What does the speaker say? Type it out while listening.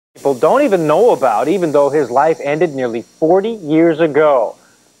People don't even know about, even though his life ended nearly 40 years ago.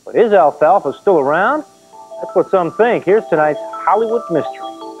 But is Alfalfa still around? That's what some think. Here's tonight's Hollywood mystery.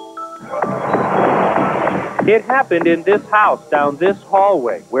 It happened in this house down this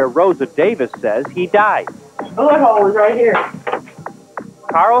hallway where Rosa Davis says he died. The bullet hole is right here.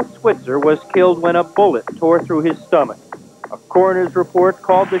 Carl Switzer was killed when a bullet tore through his stomach. A coroner's report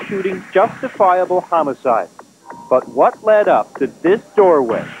called the shooting justifiable homicide. But what led up to this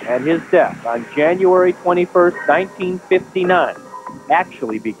doorway and his death on January 21st, 1959,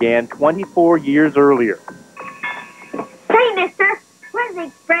 actually began 24 years earlier. Say, mister, where's the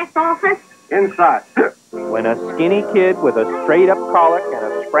express office? Inside. When a skinny kid with a straight-up colic and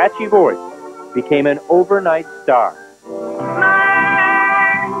a scratchy voice became an overnight star.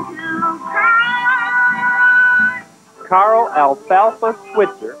 Carl Alfalfa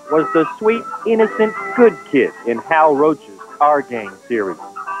Switzer was the sweet, innocent, good kid in Hal Roach's Our Gang series.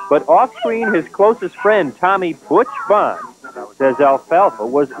 But off-screen, his closest friend, Tommy Butch Bond, says Alfalfa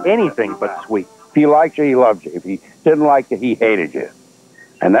was anything but sweet. If he liked you, he loved you. If he didn't like you, he hated you.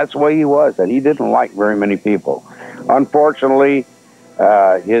 And that's the way he was, that he didn't like very many people. Unfortunately,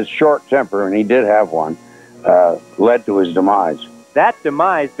 his short temper, and he did have one, led to his demise. That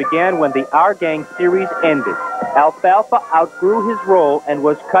demise began when the Our Gang series ended. Alfalfa outgrew his role and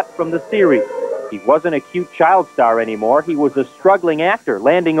was cut from the series. He wasn't a cute child star anymore. He was a struggling actor,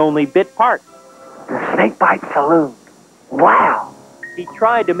 landing only bit parts. The Snakebite Saloon. Wow. He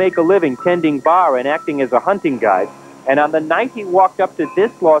tried to make a living tending bar and acting as a hunting guide, and on the night he walked up to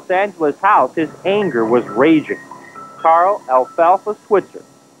this Los Angeles house, his anger was raging. Carl Alfalfa Switzer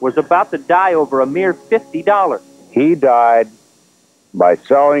was about to die over a mere $50. He died by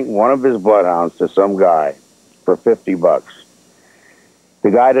selling one of his bloodhounds to some guy for $50.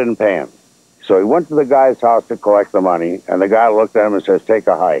 The guy didn't pay him. So he went to the guy's house to collect the money, and the guy looked at him and says, "Take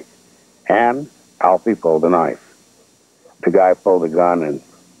a hike." And Alfie pulled a knife. The guy pulled a gun and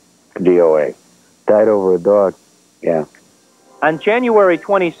DOA. Died over a dog. Yeah. On January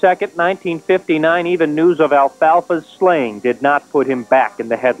 22nd, 1959, even news of Alfalfa's slaying did not put him back in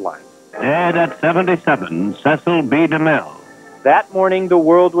the headlines. Dead at 77, Cecil B. DeMille. That morning, the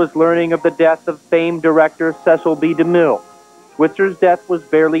world was learning of the death of famed director Cecil B. DeMille. Switzer's death was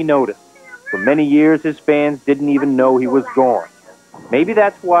barely noticed. For many years, his fans didn't even know he was gone. Maybe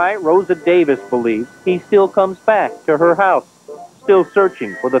that's why Rosa Davis believes he still comes back to her house, still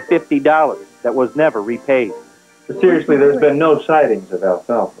searching for the $50 that was never repaid. Seriously, there's been no sightings of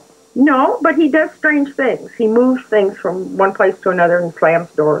Alfalfa. No, but he does strange things. He moves things from one place to another and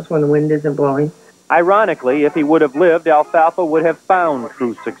slams doors when the wind isn't blowing. Ironically, if he would have lived, Alfalfa would have found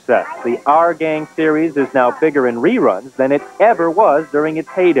true success. The Our Gang series is now bigger in reruns than it ever was during its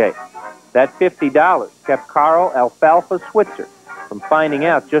heyday. That $50 kept Carl Alfalfa Switzer from finding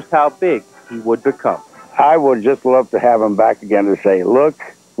out just how big he would become. I would just love to have him back again to say, look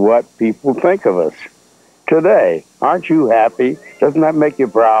what people think of us today. Aren't you happy? Doesn't that make you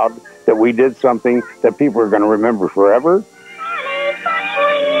proud that we did something that people are going to remember forever?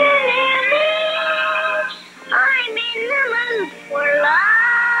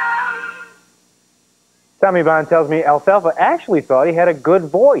 Tommy Bond tells me Alfalfa actually thought he had a good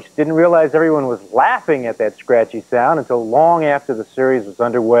voice. Didn't realize everyone was laughing at that scratchy sound until long after the series was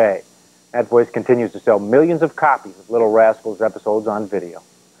underway. That voice continues to sell millions of copies of Little Rascals episodes on video.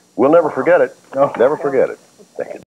 We'll never forget it. No, never forget it. Thank you.